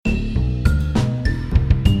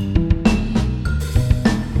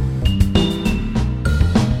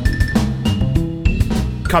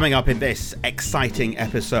Coming up in this exciting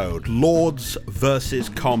episode, Lords versus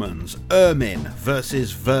Commons, Ermine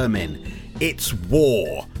versus Vermin, it's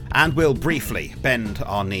war, and we'll briefly bend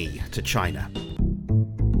our knee to China.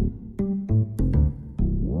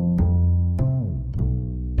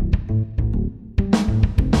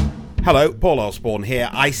 Hello, Paul Osborne here.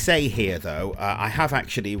 I say here, though, I have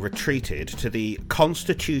actually retreated to the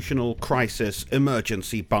Constitutional Crisis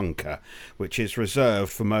Emergency Bunker, which is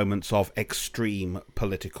reserved for moments of extreme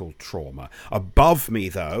political trauma. Above me,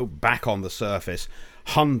 though, back on the surface,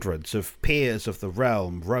 hundreds of peers of the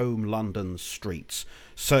realm roam London's streets,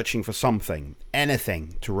 searching for something,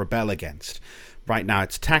 anything to rebel against. Right now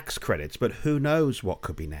it's tax credits, but who knows what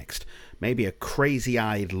could be next? Maybe a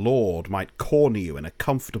crazy-eyed lord might corner you in a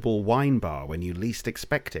comfortable wine bar when you least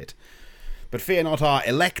expect it. But fear not, our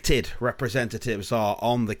elected representatives are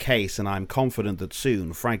on the case, and I'm confident that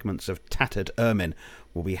soon fragments of tattered ermine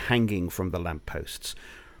will be hanging from the lampposts.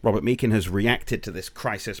 Robert Meakin has reacted to this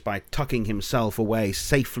crisis by tucking himself away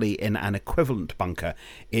safely in an equivalent bunker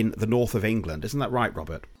in the north of England. Isn't that right,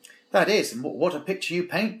 Robert? That is, and what a picture you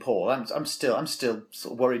paint, Paul. I'm still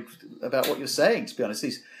sort of worried about what you're saying, to be honest.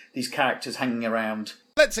 These characters hanging around.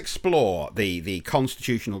 Let's explore the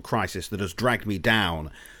constitutional crisis that has dragged me down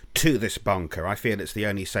to this bunker. I feel it's the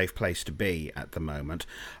only safe place to be at the moment.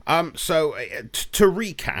 So to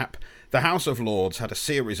recap, the House of Lords had a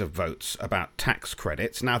series of votes about tax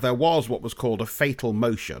credits. Now, there was what was called a fatal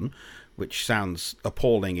motion, which sounds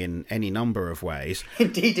appalling in any number of ways.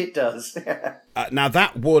 Indeed it does. Now,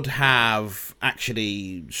 that would have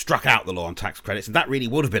actually struck out the law on tax credits, and that really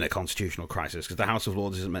would have been a constitutional crisis, because the House of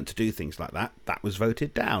Lords isn't meant to do things like that. That was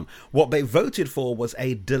voted down. What they voted for was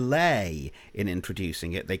a delay in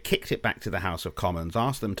introducing it. They kicked it back to the House of Commons,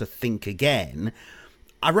 asked them to think again.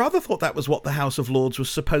 I rather thought that was what the House of Lords was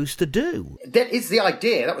supposed to do. That is the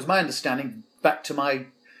idea. That was my understanding back to my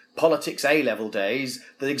politics A-level days,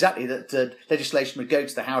 that legislation would go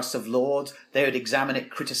to the House of Lords, they would examine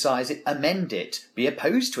it, criticise it, amend it, be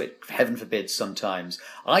opposed to it, heaven forbid sometimes.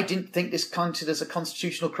 I didn't think this counted as a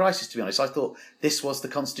constitutional crisis, to be honest. I thought this was the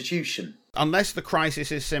Constitution. Unless the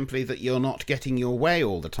crisis is simply that you're not getting your way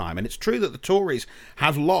all the time. And it's true that the Tories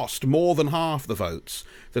have lost more than half the votes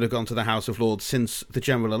that have gone to the House of Lords since the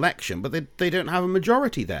general election, but they don't have a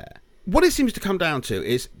majority there. What it seems to come down to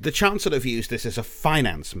is the Chancellor views this as a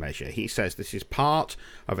finance measure. He says this is part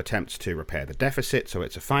of attempts to repair the deficit, so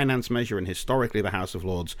it's a finance measure, and historically the House of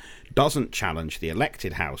Lords doesn't challenge the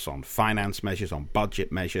elected House on finance measures, on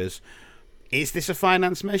budget measures. Is this a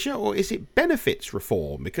finance measure, or is it benefits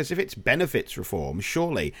reform? Because if it's benefits reform,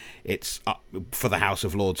 surely it's up for the House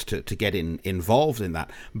of Lords to get involved in that.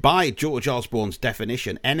 By George Osborne's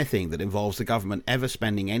definition, anything that involves the government ever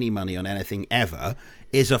spending any money on anything ever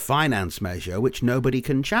is a finance measure, which nobody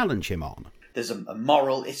can challenge him on. There's a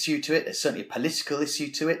moral issue to it. There's certainly a political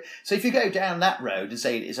issue to it. So if you go down that road and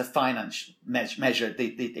say it's a finance measure,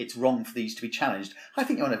 it's wrong for these to be challenged, I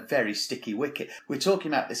think you're on a very sticky wicket. We're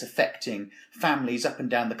talking about this affecting families up and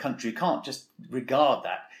down the country. You can't just regard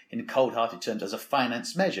that in cold-hearted terms as a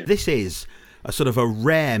finance measure. This is a sort of a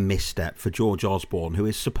rare misstep for George Osborne, who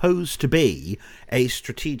is supposed to be a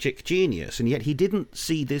strategic genius, and yet he didn't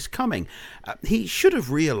see this coming. He should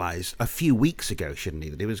have realised a few weeks ago, shouldn't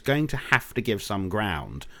he, that he was going to have to give some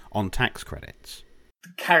ground on tax credits. The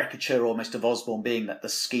caricature almost of Osborne being that the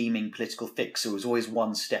scheming political fixer who was always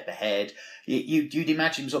one step ahead. You'd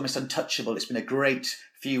imagine he was almost untouchable. It's been a great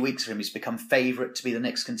few weeks for him. He's become favourite to be the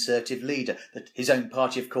next Conservative leader. His own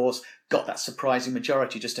party, of course, got that surprising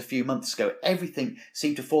majority just a few months ago. Everything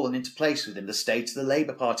seemed to have fallen into place with him. The state of the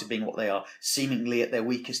Labour Party being what they are, seemingly at their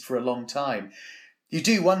weakest for a long time. You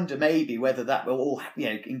do wonder maybe whether that will all,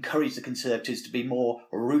 encourage the Conservatives to be more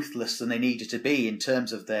ruthless than they needed to be in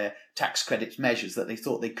terms of their tax credit measures, that they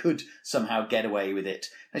thought they could somehow get away with it.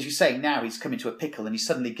 As you say, now he's come into a pickle and he's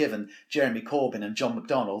suddenly given Jeremy Corbyn and John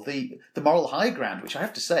McDonnell the moral high ground, which I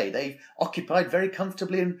have to say they've occupied very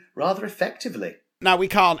comfortably and rather effectively. Now, we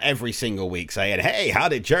can't every single week say, hey, how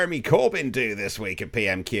did Jeremy Corbyn do this week at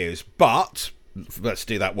PMQs? But let's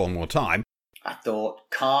do that one more time. I thought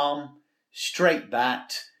calm, straight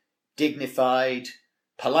bat, dignified,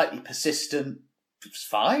 politely persistent. It was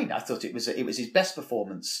fine. I thought it was his best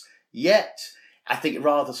performance. Yet, I think it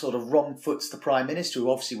rather sort of wrong foots the Prime Minister,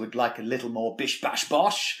 who obviously would like a little more bish bash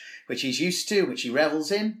bosh, which he's used to, which he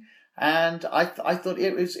revels in. And I thought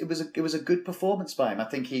it was a good performance by him. I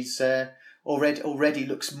think he's already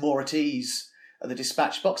looks more at ease at the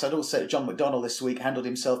dispatch box. I'd also say John McDonnell this week handled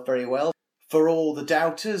himself very well. For all the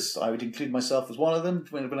doubters, I would include myself as one of them,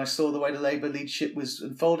 when I saw the way the Labour leadership was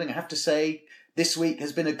unfolding, I have to say this week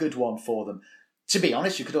has been a good one for them. To be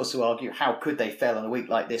honest, you could also argue, how could they fail on a week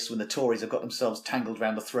like this when the Tories have got themselves tangled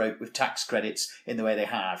round the throat with tax credits in the way they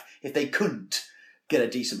have? If they couldn't get a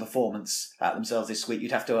decent performance out themselves this week,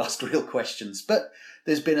 you'd have to ask real questions. But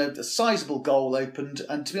there's been a sizable goal opened,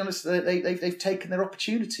 and to be honest, they've taken their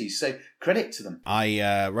opportunities, so credit to them.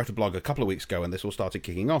 I wrote a blog a couple of weeks ago when this all started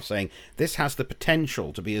kicking off, saying this has the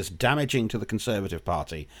potential to be as damaging to the Conservative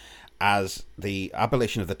Party as the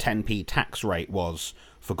abolition of the 10p tax rate was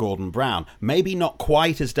for Gordon Brown. Maybe not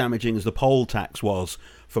quite as damaging as the poll tax was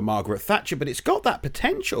for Margaret Thatcher, but it's got that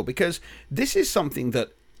potential, because this is something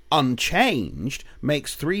that, unchanged,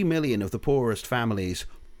 makes 3 million of the poorest families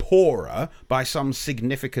poorer by some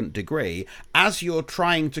significant degree, as you're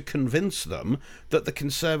trying to convince them that the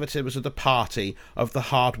Conservatives are the party of the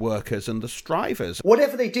hard workers and the strivers.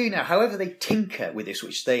 Whatever they do now, however they tinker with this,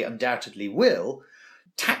 which they undoubtedly will,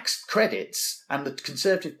 tax credits and the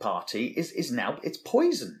Conservative Party is now, it's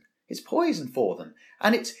poison. It's poison for them.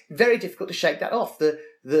 And it's very difficult to shake that off. The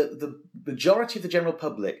majority of the general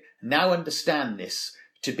public now understand this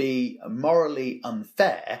to be morally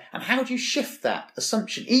unfair. And how do you shift that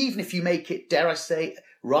assumption, even if you make it, dare I say,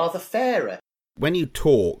 rather fairer? When you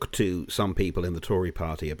talk to some people in the Tory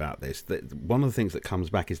party about this, one of the things that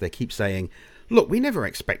comes back is they keep saying, look, we never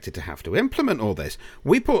expected to have to implement all this.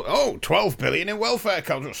 We put, 12 billion in welfare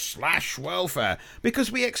cuts, slash welfare,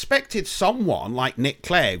 because we expected someone like Nick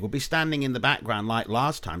Clegg would be standing in the background like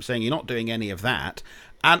last time saying you're not doing any of that.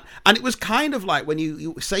 And it was kind of like when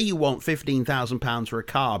you say you want £15,000 for a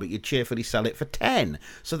car, but you cheerfully sell it for 10.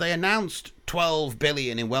 So they announced 12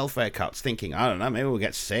 billion in welfare cuts, thinking, I don't know, maybe we'll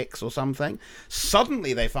get 6 or something.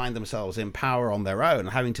 Suddenly they find themselves in power on their own,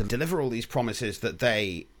 having to deliver all these promises that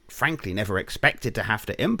they frankly never expected to have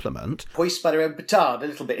to implement. Hoist by their own petard a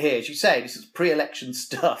little bit here. As you say, this is pre-election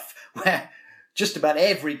stuff where just about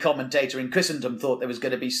every commentator in Christendom thought there was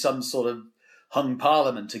going to be some sort of hung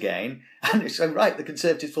parliament again. And it's so right, the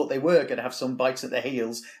Conservatives thought they were going to have some bites at their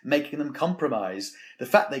heels, making them compromise. The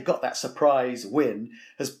fact they got that surprise win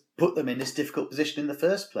has put them in this difficult position in the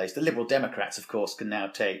first place. The Liberal Democrats, of course, can now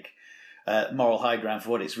take moral high ground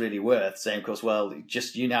for what it's really worth, saying, of course, well,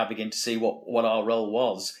 just you now begin to see what our role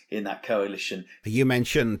was in that coalition. You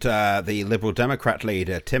mentioned the Liberal Democrat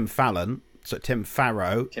leader, Tim Fallon. So Tim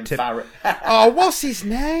Farrow. Tim Farrow. Oh, what's his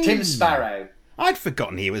name? Tim Sparrow. I'd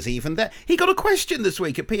forgotten he was even there. He got a question this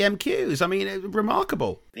week at PMQs. I mean,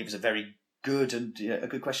 remarkable. It was a very good and a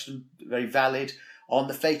good question, very valid, on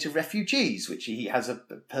the fate of refugees, which he has a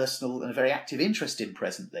personal and a very active interest in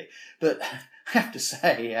presently. But I have to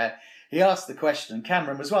say, he asked the question, and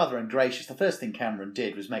Cameron was rather ungracious. The first thing Cameron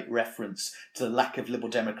did was make reference to the lack of Liberal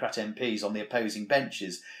Democrat MPs on the opposing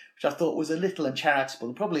benches, which I thought was a little uncharitable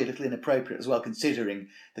and probably a little inappropriate as well, considering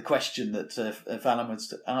the question that Fallon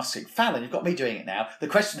was asking. Fallon, you've got me doing it now. The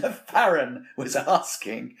question that Farron was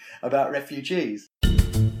asking about refugees.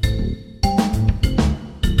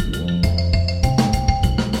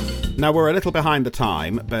 Now, we're a little behind the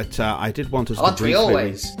time, but I did want us to briefly...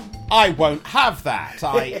 always? I won't have that.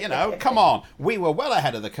 Come on. We were well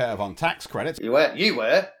ahead of the curve on tax credits. You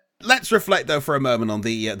were. Let's reflect, though, for a moment on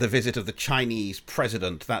the visit of the Chinese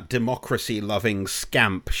president, that democracy-loving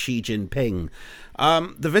scamp Xi Jinping.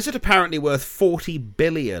 The visit apparently worth 40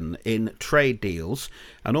 billion in trade deals,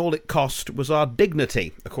 and all it cost was our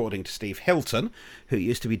dignity, according to Steve Hilton, who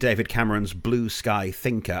used to be David Cameron's blue sky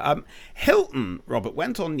thinker. Hilton, Robert,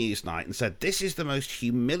 went on Newsnight and said, this is the most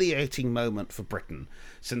humiliating moment for Britain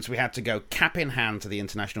since we had to go cap in hand to the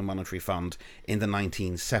International Monetary Fund in the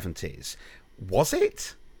 1970s. Was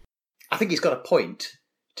it? I think he's got a point,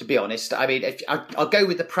 to be honest. I mean, I'll go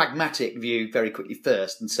with the pragmatic view very quickly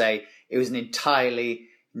first and say it was an entirely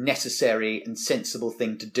necessary and sensible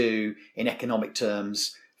thing to do in economic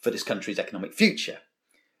terms for this country's economic future.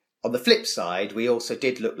 On the flip side, we also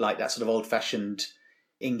did look like that sort of old-fashioned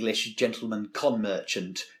English gentleman con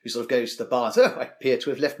merchant who sort of goes to the bar and says, I appear to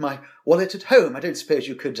have left my wallet at home. I don't suppose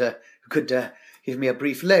you could give me a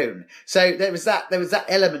brief loan. So there was that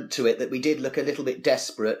element to it that we did look a little bit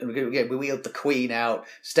desperate, and we wheeled the Queen out,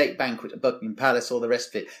 state banquet at Buckingham Palace, all the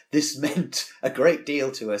rest of it. This meant a great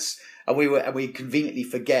deal to us, and we conveniently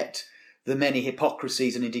forget the many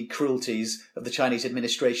hypocrisies and indeed cruelties of the Chinese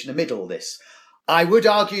administration amid all this. I would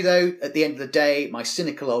argue, though, at the end of the day, my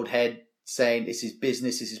cynical old head saying this is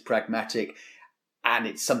business, this is pragmatic, and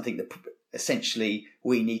it's something that essentially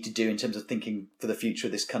we need to do in terms of thinking for the future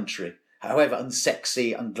of this country, however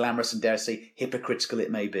unsexy, unglamorous, and dare I say hypocritical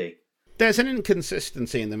it may be. There's an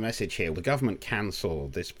inconsistency in the message here. The government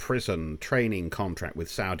cancelled this prison training contract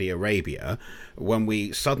with Saudi Arabia when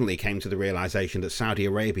we suddenly came to the realisation that Saudi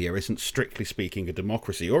Arabia isn't strictly speaking a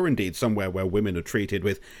democracy, or indeed somewhere where women are treated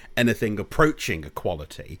with anything approaching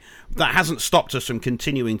equality. That hasn't stopped us from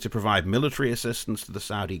continuing to provide military assistance to the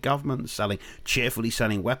Saudi government, cheerfully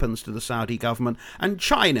selling weapons to the Saudi government. And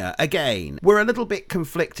China, again, we're a little bit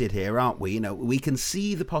conflicted here, aren't we? We can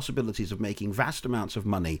see the possibilities of making vast amounts of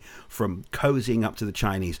money from cozying up to the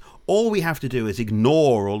Chinese. All we have to do is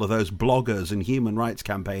ignore all of those bloggers and human rights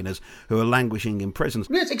campaigners who are languishing in prisons.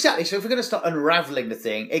 Yes, exactly. So if we're going to start unravelling the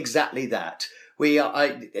thing, exactly that.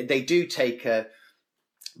 They do take a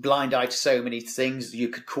blind eye to so many things. You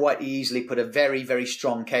could quite easily put a very, very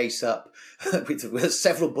strong case up with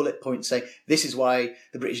several bullet points saying this is why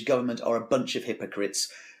the British government are a bunch of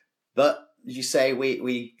hypocrites. But you say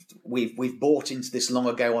we've bought into this long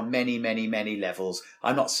ago on many, many, many levels.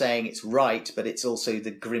 I'm not saying it's right, but it's also the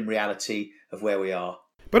grim reality of where we are.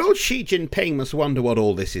 But old Xi Jinping must wonder what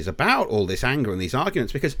all this is about, all this anger and these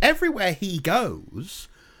arguments, because everywhere he goes,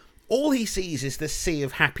 all he sees is this sea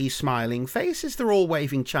of happy, smiling faces. They're all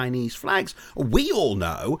waving Chinese flags. We all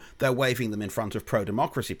know they're waving them in front of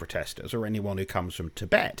pro-democracy protesters or anyone who comes from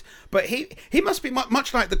Tibet. But he must be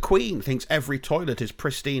much like the Queen thinks every toilet is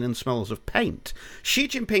pristine and smells of paint. Xi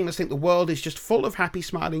Jinping must think the world is just full of happy,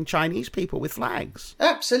 smiling Chinese people with flags.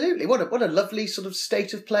 Absolutely. What a lovely sort of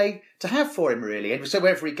state of play to have for him, really. And so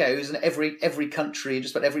wherever he goes, and every country,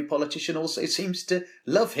 just about every politician also seems to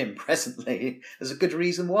love him presently. There's a good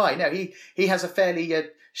reason why. No, he has a fairly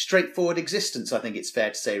straightforward existence, I think it's fair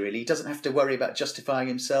to say, really. He doesn't have to worry about justifying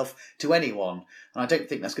himself to anyone. And I don't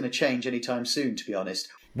think that's going to change anytime soon, to be honest.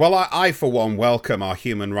 Well, I for one, welcome our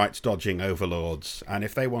human rights dodging overlords. And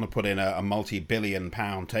if they want to put in a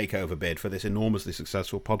multi-billion-pound takeover bid for this enormously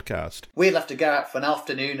successful podcast, we'll have to go out for an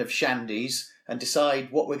afternoon of shandies and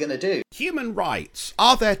decide what we're going to do. Human rights.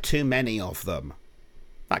 Are there too many of them?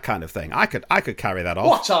 That kind of thing. I could carry that off.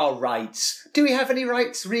 What are rights? Do we have any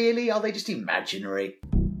rights, really? Are they just imaginary?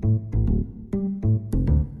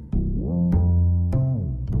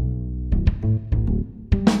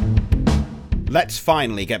 Let's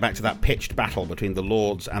finally get back to that pitched battle between the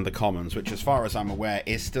Lords and the Commons, which, as far as I'm aware,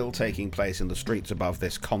 is still taking place in the streets above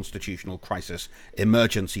this constitutional crisis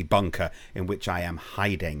emergency bunker in which I am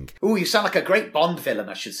hiding. Ooh, you sound like a great Bond villain,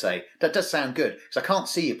 I should say. That does sound good, because I can't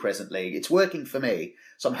see you presently. It's working for me,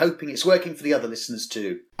 so I'm hoping it's working for the other listeners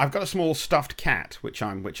too. I've got a small stuffed cat, which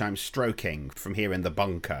I'm stroking from here in the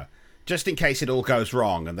bunker, just in case it all goes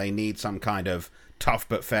wrong and they need some kind of tough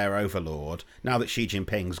but fair overlord. Now that Xi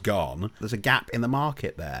Jinping's gone, there's a gap in the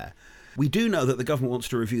market there. We do know that the government wants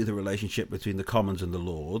to review the relationship between the Commons and the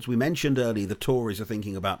Lords. We mentioned earlier the Tories are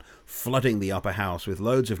thinking about flooding the upper house with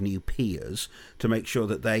loads of new peers to make sure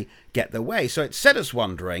that they get their way. So it set us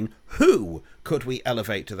wondering, who could we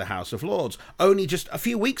elevate to the House of Lords? Only just a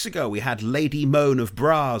few weeks ago we had Lady Moan of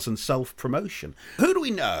bras and self-promotion. Who do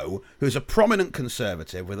we know who's a prominent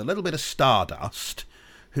Conservative with a little bit of stardust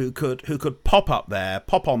who could pop up there,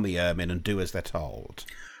 pop on the ermine and do as they're told?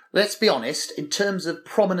 Let's be honest, in terms of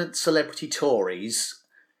prominent celebrity Tories,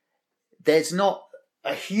 there's not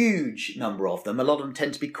a huge number of them. A lot of them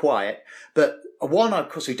tend to be quiet. But one, of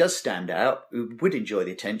course, who does stand out, who would enjoy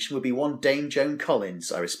the attention, would be one Dame Joan Collins,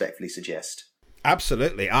 I respectfully suggest.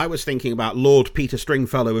 Absolutely. I was thinking about Lord Peter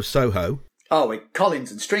Stringfellow of Soho. Oh, with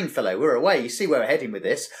Collins and Stringfellow, we're away. You see where we're heading with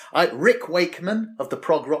this. Rick Wakeman of the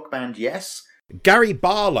prog rock band Yes. Gary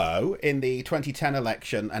Barlow in the 2010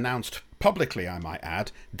 election announced publicly, I might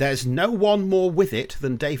add, there's no one more with it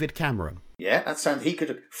than David Cameron. Yeah, that sounds. He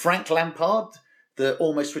could. Frank Lampard, the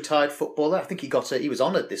almost retired footballer. I think he was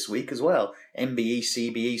honoured this week as well. MBE,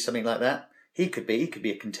 CBE, something like that. He could be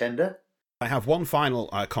a contender. I have one final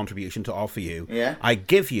contribution to offer you. Yeah. I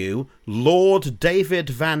give you Lord David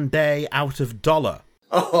Van Day out of Dollar.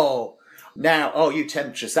 Oh, now, you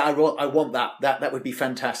temptress. I want that. That would be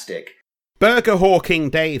fantastic. Burger Hawking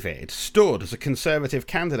David stood as a Conservative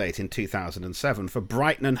candidate in 2007 for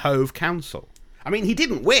Brighton and Hove Council. I mean, he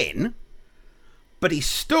didn't win, but he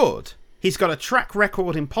stood. He's got a track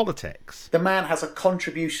record in politics. The man has a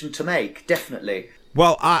contribution to make, definitely.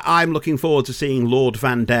 Well, I'm looking forward to seeing Lord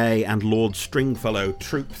Van Day and Lord Stringfellow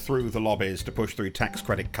troop through the lobbies to push through tax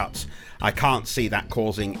credit cuts. I can't see that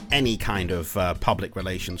causing any kind of public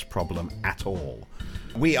relations problem at all.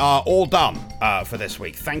 We are all done for this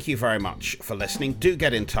week. Thank you very much for listening. Do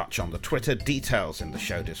get in touch on the Twitter, details in the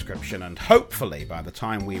show description, and hopefully by the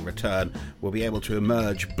time we return, we'll be able to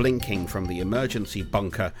emerge blinking from the emergency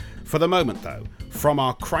bunker. For the moment, though, from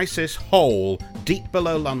our crisis hole deep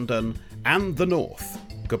below London and the north,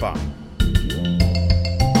 goodbye.